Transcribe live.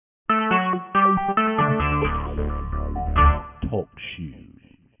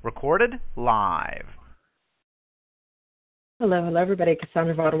Recorded live. Hello, everybody.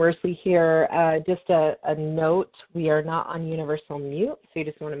 Cassandra Von Worsley here. Just a note, we are not on universal mute, so you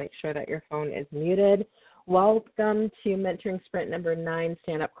just want to make sure that your phone is muted. Welcome to Mentoring Sprint number 9,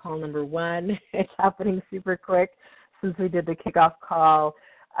 stand-up call number 1. It's happening super quick since we did the kickoff call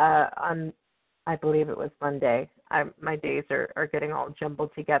on, I believe it was Monday. My days are getting all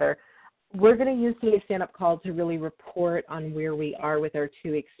jumbled together. We're going to use today's stand-up call to really report on where we are with our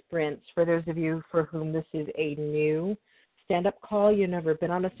 2-week sprints. For those of you for whom this is a new stand-up call, you've never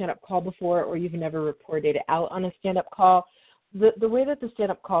been on a stand-up call before, or you've never reported out on a stand-up call, the way that the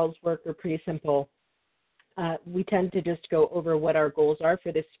stand-up calls work are pretty simple. We tend to just go over what our goals are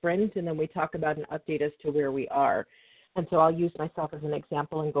for this sprint, and then we talk about an update as to where we are. And so I'll use myself as an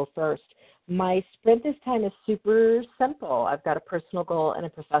example and go first. My sprint this time is super simple. I've got a personal goal and a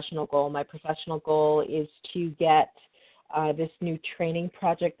professional goal. My professional goal is to get this new training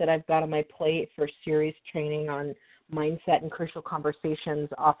project that I've got on my plate for series training on mindset and crucial conversations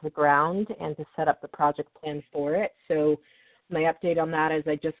off the ground and to set up the project plan for it. So my update on that is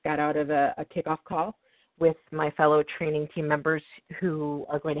I just got out of a kickoff call with my fellow training team members who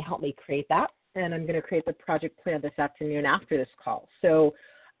are going to help me create that. And I'm going to create the project plan this afternoon after this call. So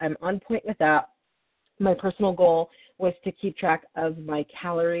I'm on point with that. My personal goal was to keep track of my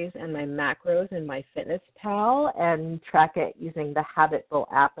calories and my macros in MyFitnessPal and track it using the Habitable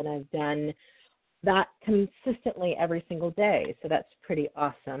app. And I've done that consistently every single day. So that's pretty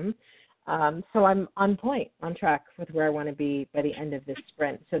awesome. So I'm on point, on track with where I want to be by the end of this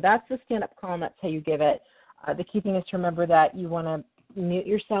sprint. So that's the stand-up call, and that's how you give it. The key thing is to remember that you want to mute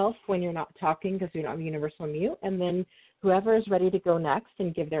yourself when you're not talking because you're not on universal mute, and then whoever is ready to go next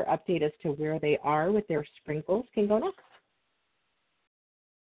and give their update as to where they are with their sprinkles can go next.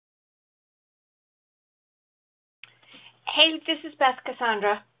 Hey, this is Beth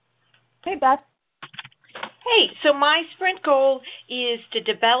Cassandra. Hey, Beth. Hey, so my sprint goal is to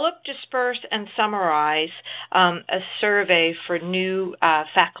develop, disperse, and summarize a survey for new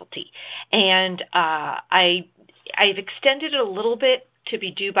faculty. And I've extended it a little bit to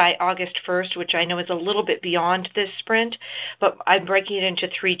be due by August 1st, which I know is a little bit beyond this sprint, but I'm breaking it into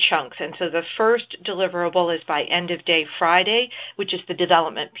 3 chunks. And so the first deliverable is by end of day Friday, which is the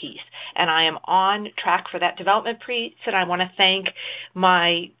development piece. And I am on track for that development piece, and I want to thank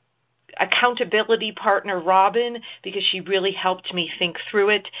my accountability partner, Robin, because she really helped me think through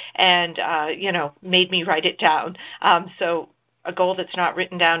it and, made me write it down. So a goal that's not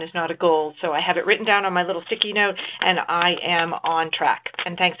written down is not a goal. So I have it written down on my little sticky note, and I am on track.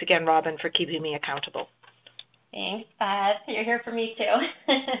 And thanks again, Robin, for keeping me accountable. Thanks, Beth. You're here for me,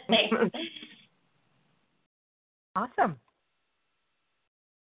 too. Thanks. Awesome.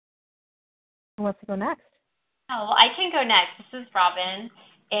 Who wants to go next? Oh, well, I can go next. This is Robin.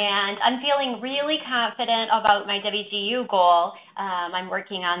 And I'm feeling really confident about my WGU goal. I'm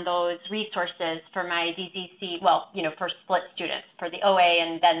working on those resources for my DZC, for split students, for the OA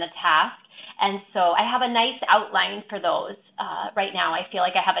and then the task. And so I have a nice outline for those. Right now I feel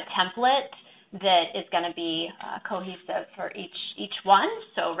like I have a template that is going to be cohesive for each one,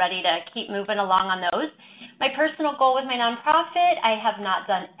 so ready to keep moving along on those. My personal goal with my nonprofit, I have not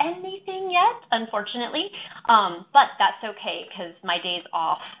done anything yet, unfortunately, but that's okay because my days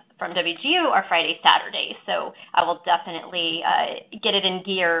off from WGU are Friday, Saturday, so I will definitely get it in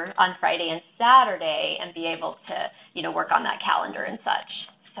gear on Friday and Saturday and be able to, work on that calendar and such.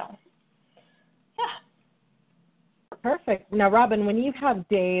 So, yeah. Perfect. Now, Robin, when you have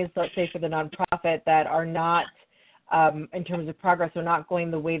days, let's say for the nonprofit, that are not, in terms of progress, are not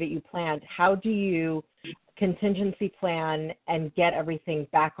going the way that you planned, how do you contingency plan and get everything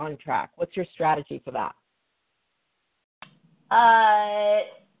back on track? What's your strategy for that? I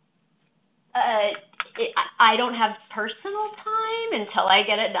don't have personal time until I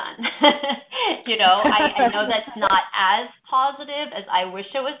get it done. I know that's not as positive as I wish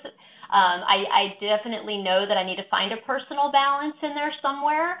it was. I definitely know that I need to find a personal balance in there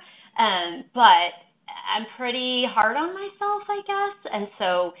somewhere, but I'm pretty hard on myself, I guess. And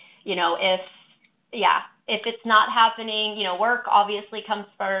so, if it's not happening, work obviously comes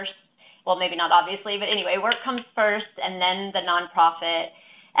first. Well, maybe not obviously, but anyway, work comes first and then the nonprofit.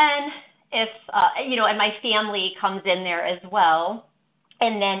 And if, and my family comes in there as well.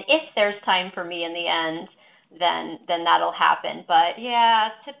 And then if there's time for me in the end, then that'll happen. But yeah,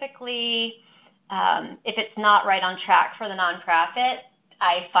 typically, if it's not right on track for the nonprofit,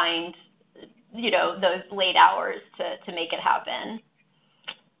 I find, those late hours to make it happen.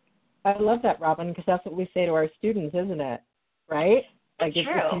 I love that, Robin, because that's what we say to our students, isn't it? Right? Like if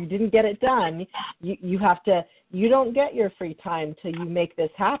True. you didn't get it done, you have to. You don't get your free time till you make this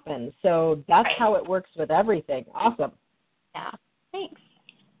happen. So that's Right. how it works with everything. Awesome. Yeah. Thanks.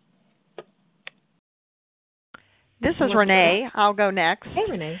 This is Renee. I'll go next. Hey,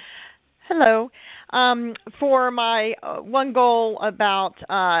 Renee. Hello. For my one goal about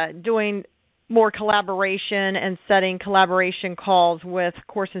doing more collaboration and setting collaboration calls with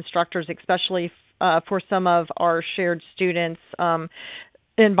course instructors, especially for some of our shared students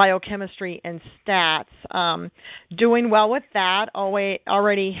in biochemistry and stats. Doing well with that.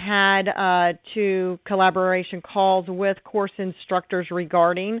 Already had 2 collaboration calls with course instructors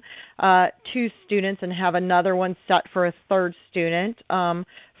regarding 2 students, and have another one set for a 3rd student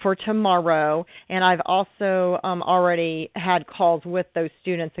for tomorrow. And I've also already had calls with those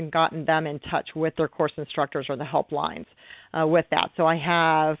students and gotten them in touch with their course instructors or the helplines with that. So I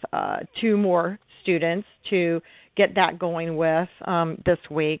have 2 more students to get that going with this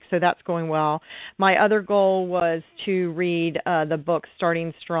week, so that's going well. My other goal was to read the book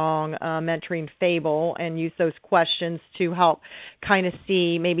Starting Strong, Mentoring Fable, and use those questions to help kind of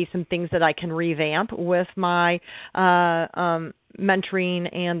see maybe some things that I can revamp with my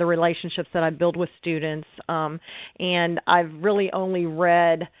mentoring and the relationships that I build with students. And I've really only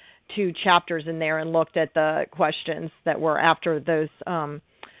read 2 chapters in there and looked at the questions that were after those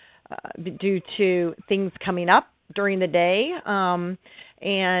due to things coming up during the day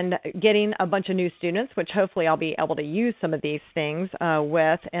and getting a bunch of new students, which hopefully I'll be able to use some of these things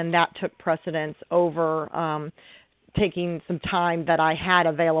with, and that took precedence over taking some time that I had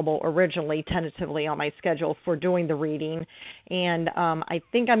available originally tentatively on my schedule for doing the reading. And I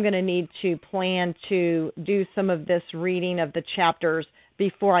think I'm going to need to plan to do some of this reading of the chapters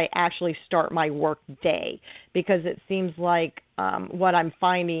before I actually start my work day, because it seems like what I'm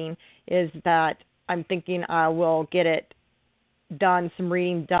finding is that I'm thinking I will get it done, some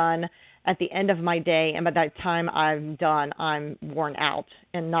reading done at the end of my day, and by that time I'm done, I'm worn out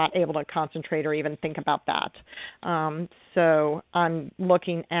and not able to concentrate or even think about that. So I'm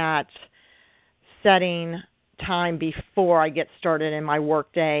looking at setting time before I get started in my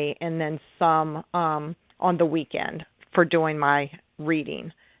work day, and then some on the weekend for doing my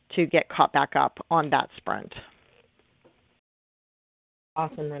reading to get caught back up on that sprint.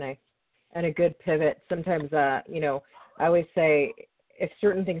 Awesome, Renee. And a good pivot. Sometimes, I always say if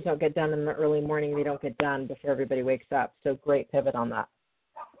certain things don't get done in the early morning, they don't get done before everybody wakes up. So great pivot on that.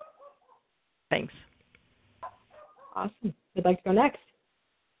 Thanks. Awesome. Who'd like to go next?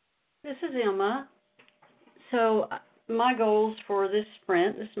 This is Emma. So my goals for this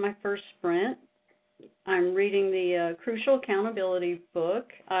sprint, this is my first sprint. I'm reading the Crucial Accountability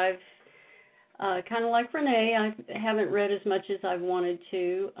book. I've kind of like Renee, I haven't read as much as I've wanted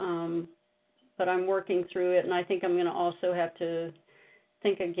to, but I'm working through it, and I think I'm going to also have to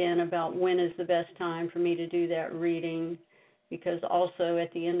think again about when is the best time for me to do that reading, because also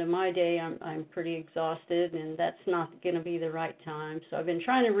at the end of my day I'm pretty exhausted, and that's not going to be the right time. So I've been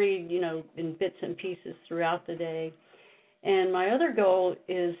trying to read, in bits and pieces throughout the day. And my other goal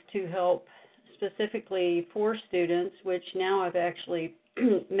is to help specifically 4 students, which now I've actually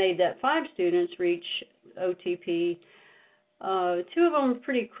made that 5 students reach OTP. 2 of them are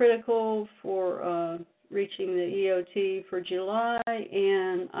pretty critical for reaching the EOT for July,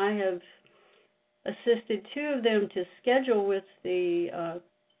 and I have assisted 2 of them to schedule with the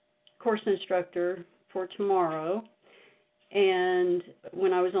course instructor for tomorrow. And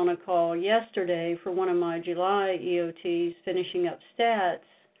when I was on a call yesterday for one of my July EOTs finishing up stats,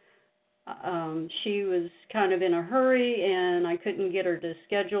 she was kind of in a hurry, and I couldn't get her to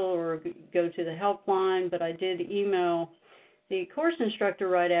schedule or go to the helpline, but I did email the course instructor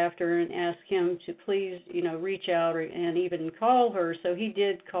right after and ask him to please, reach out and even call her. So he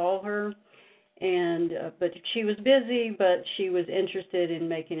did call her, and but she was busy, but she was interested in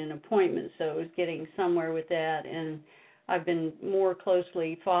making an appointment, so it was getting somewhere with that. And I've been more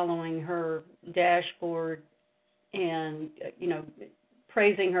closely following her dashboard and,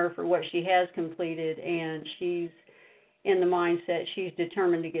 praising her for what she has completed, and she's in the mindset she's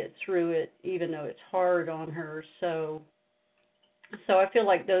determined to get through it, even though it's hard on her. So I feel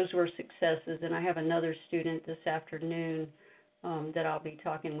like those were successes, and I have another student this afternoon that I'll be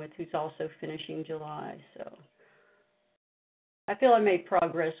talking with who's also finishing July. So I feel I made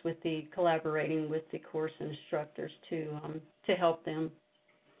progress with the collaborating with the course instructors to help them.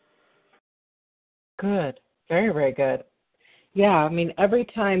 Good. Very, very good. Yeah, every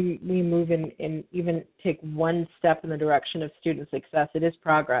time we move in even take one step in the direction of student success, it is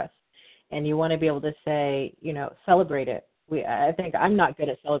progress. And you want to be able to say, celebrate it. I think I'm not good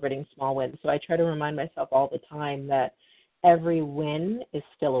at celebrating small wins, so I try to remind myself all the time that, every win is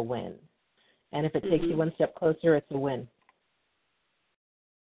still a win. And if it takes you one step closer, it's a win.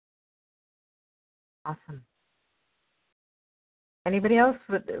 Awesome. Anybody else?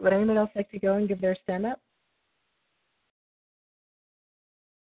 Would anybody else like to go and give their stand up?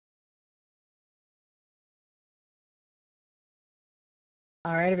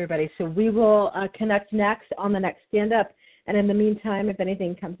 All right, everybody. So we will connect next on the next stand up. And in the meantime, if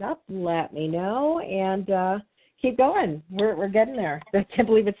anything comes up, let me know and keep going. We're getting there. I can't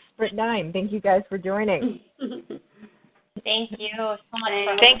believe it's Sprint 9. Thank you guys for joining. Thank you so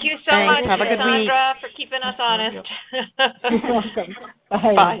much. Thank you so much, Have a good week. Sandra, for keeping us honest. You're welcome.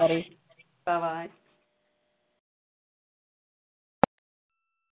 Bye, Bye. everybody. Bye-bye.